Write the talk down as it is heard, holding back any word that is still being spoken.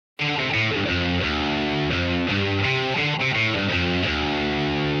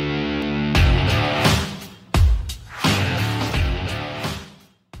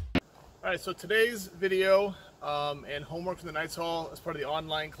All right, so today's video and homework from the Knights Hall as part of the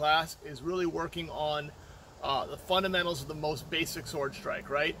online class is really working on the fundamentals of the most basic sword strike,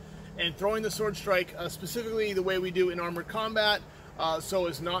 right? And throwing the sword strike specifically the way we do in armored combat so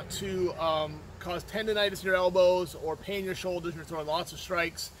as not to cause tendonitis in your elbows or pain in your shoulders. You're throwing lots of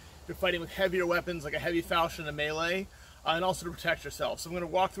strikes. You're fighting with heavier weapons like a heavy falchion and melee, and also to protect yourself. So I'm going to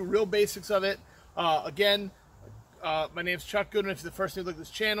walk through real basics of it. My name's Chuck Goodman. If you're the first time to look at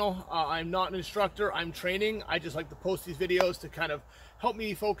this channel, I'm not an instructor, I'm training. I just like to post these videos to kind of help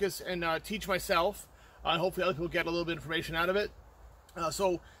me focus and teach myself, and hopefully other people get a little bit of information out of it.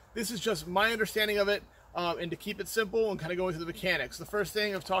 So this is just my understanding of it, and to keep it simple and kind of go into the mechanics. The first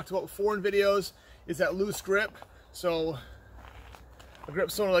thing I've talked about before in videos is that loose grip. So a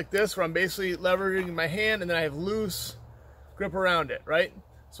grip sort of like this, where I'm basically leveraging my hand and then I have loose grip around it, right?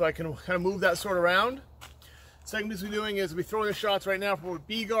 So I can kind of move that sword around. Second piece we're doing is we're throwing the shots right now for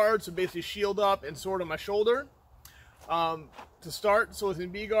B guard, so basically shield up and sword on my shoulder. To start, so within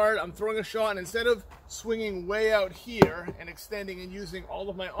B guard, I'm throwing a shot, and instead of swinging way out here and extending and using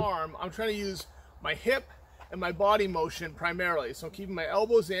all of my arm, I'm trying to use my hip and my body motion primarily. So I'm keeping my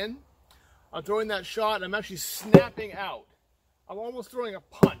elbows in, I'm throwing that shot, and I'm actually snapping out. I'm almost throwing a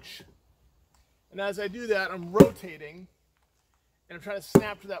punch. And as I do that, I'm rotating, and I'm trying to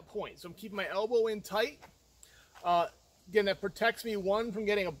snap to that point. So I'm keeping my elbow in tight. Again, that protects me, one, from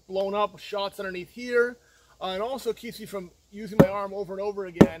getting blown up with shots underneath here, and also keeps me from using my arm over and over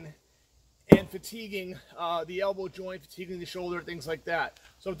again and fatiguing the elbow joint, fatiguing the shoulder, things like that.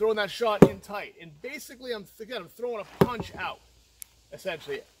 So I'm throwing that shot in tight, and basically I'm throwing a punch out,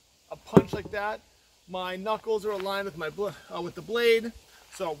 essentially. A punch like that. My knuckles are aligned with my with the blade,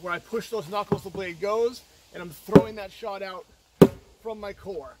 so when I push those knuckles, the blade goes, and I'm throwing that shot out from my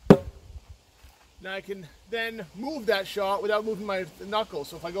core. Now I can then move that shot without moving my knuckles.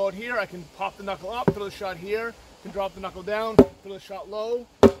 So if I go out here, I can pop the knuckle up, throw the shot here, can drop the knuckle down, throw the shot low,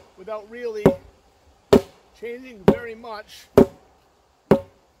 without really changing very much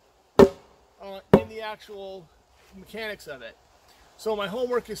in the actual mechanics of it. So my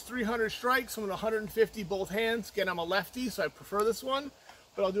homework is 300 strikes, I'm at 150 both hands. Again, I'm a lefty, so I prefer this one,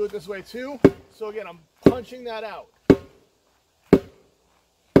 but I'll do it this way too. So again, I'm punching that out.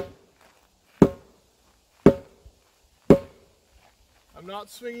 I'm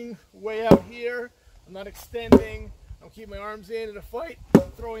not swinging way out here. I'm not extending. I'm keeping my arms in a fight,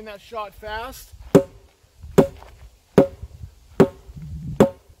 throwing that shot fast.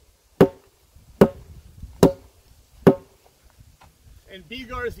 And B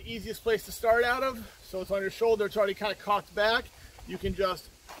guard is the easiest place to start out of. So it's on your shoulder, it's already kind of cocked back. You can just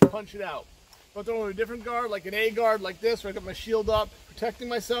punch it out. If I'm throwing a different guard, like an A guard like this, where I got my shield up, protecting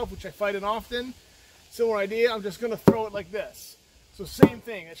myself, which I fight in often. Similar idea, I'm just going to throw it like this. So same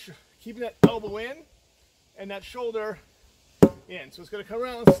thing, it's keeping that elbow in and that shoulder in. So it's going to come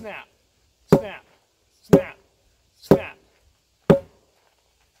around and snap, snap, snap, snap.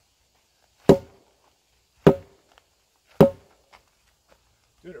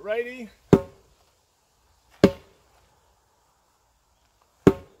 Doing it righty.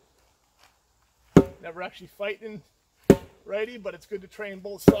 Never actually fighting righty, but it's good to train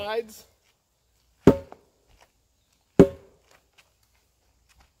both sides.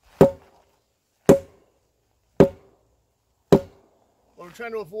 What I'm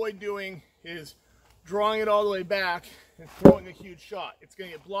trying to avoid doing is drawing it all the way back and throwing a huge shot. It's going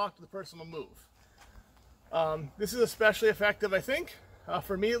to get blocked, the person will move. This is especially effective, I think,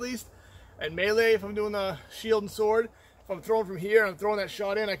 for me at least, at melee. If I'm doing the shield and sword, if I'm throwing from here and I'm throwing that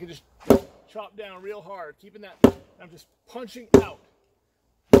shot in, I can just chop down real hard, keeping that, I'm just punching out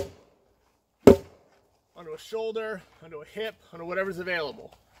onto a shoulder, onto a hip, onto whatever's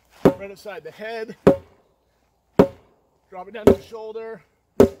available. Right outside the head. Drop it down to the shoulder.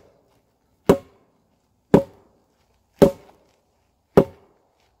 And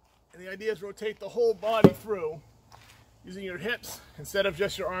the idea is rotate the whole body through using your hips instead of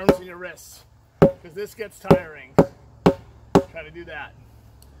just your arms and your wrists, because this gets tiring. Try to do that.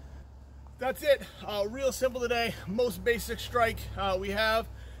 That's it. Real simple today. Most basic strike we have.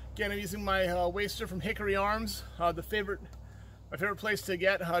 Again, I'm using my waster from Hickory Arms, my favorite place to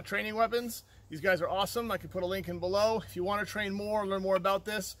get training weapons. These guys are awesome. I can put a link in below. If you want to train more, learn more about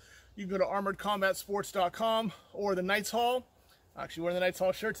this, you can go to armoredcombatsports.com or the Knights Hall. Actually, wearing the Knights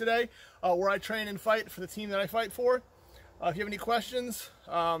Hall shirt today, where I train and fight for the team that I fight for. If you have any questions,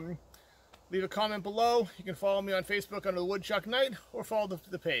 leave a comment below. You can follow me on Facebook under the Woodchuck Knight, or follow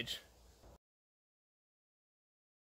the page.